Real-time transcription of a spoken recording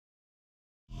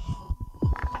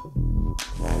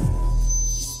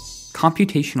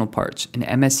Computational parts in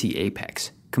MSC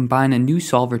Apex combine a new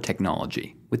solver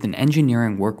technology with an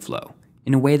engineering workflow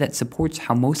in a way that supports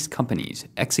how most companies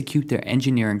execute their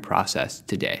engineering process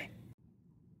today.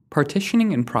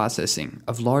 Partitioning and processing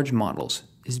of large models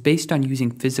is based on using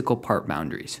physical part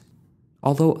boundaries.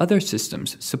 Although other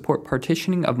systems support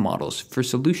partitioning of models for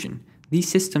solution, these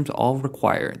systems all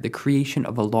require the creation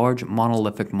of a large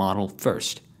monolithic model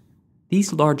first.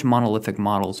 These large monolithic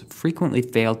models frequently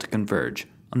fail to converge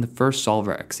on the first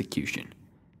solver execution.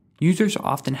 Users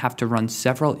often have to run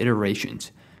several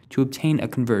iterations to obtain a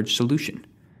converged solution.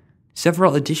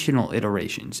 Several additional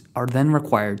iterations are then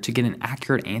required to get an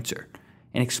accurate answer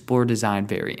and explore design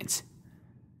variants.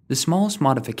 The smallest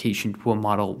modification to a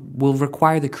model will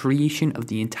require the creation of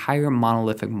the entire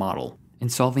monolithic model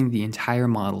and solving the entire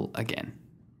model again.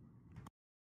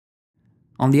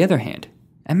 On the other hand,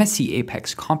 MSC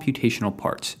Apex computational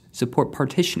parts support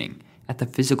partitioning at the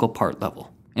physical part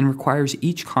level and requires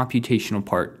each computational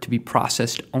part to be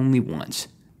processed only once.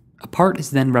 A part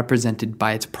is then represented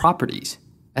by its properties,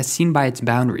 as seen by its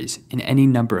boundaries in any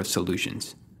number of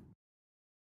solutions.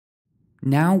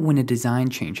 Now, when a design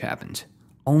change happens,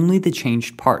 only the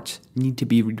changed parts need to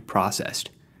be reprocessed.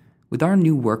 With our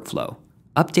new workflow,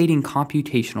 updating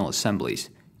computational assemblies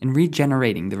and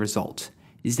regenerating the results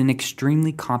is an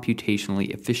extremely computationally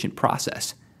efficient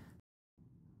process.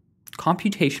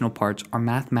 Computational parts are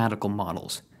mathematical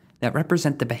models that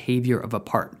represent the behavior of a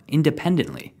part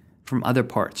independently from other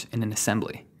parts in an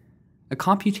assembly. A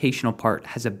computational part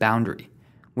has a boundary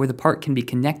where the part can be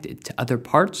connected to other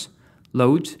parts,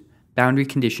 loads, boundary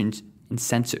conditions, and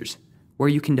sensors, where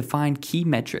you can define key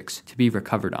metrics to be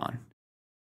recovered on.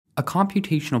 A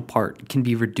computational part can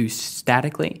be reduced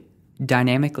statically,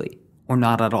 dynamically, or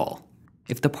not at all.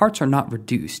 If the parts are not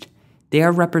reduced, they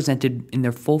are represented in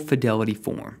their full fidelity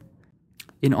form.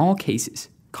 In all cases,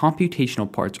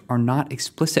 computational parts are not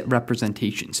explicit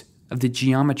representations of the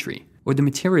geometry or the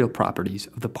material properties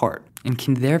of the part, and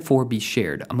can therefore be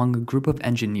shared among a group of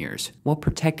engineers while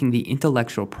protecting the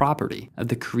intellectual property of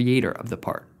the creator of the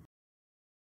part.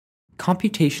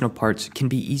 Computational parts can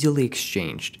be easily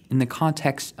exchanged in the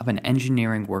context of an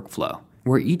engineering workflow,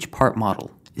 where each part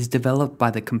model is developed by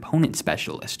the component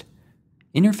specialist.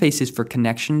 Interfaces for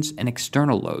connections and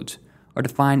external loads are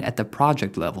defined at the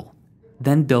project level,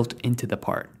 then built into the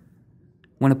part.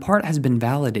 When a part has been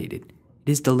validated,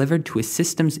 it is delivered to a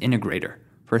systems integrator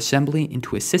for assembly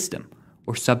into a system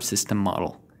or subsystem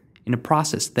model, in a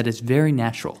process that is very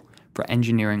natural for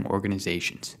engineering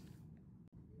organizations.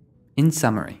 In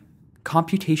summary,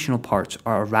 computational parts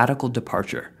are a radical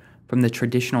departure from the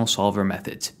traditional solver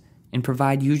methods and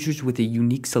provide users with a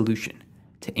unique solution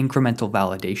to incremental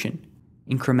validation,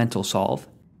 incremental solve,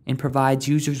 and provides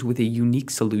users with a unique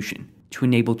solution to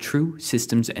enable true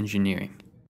systems engineering.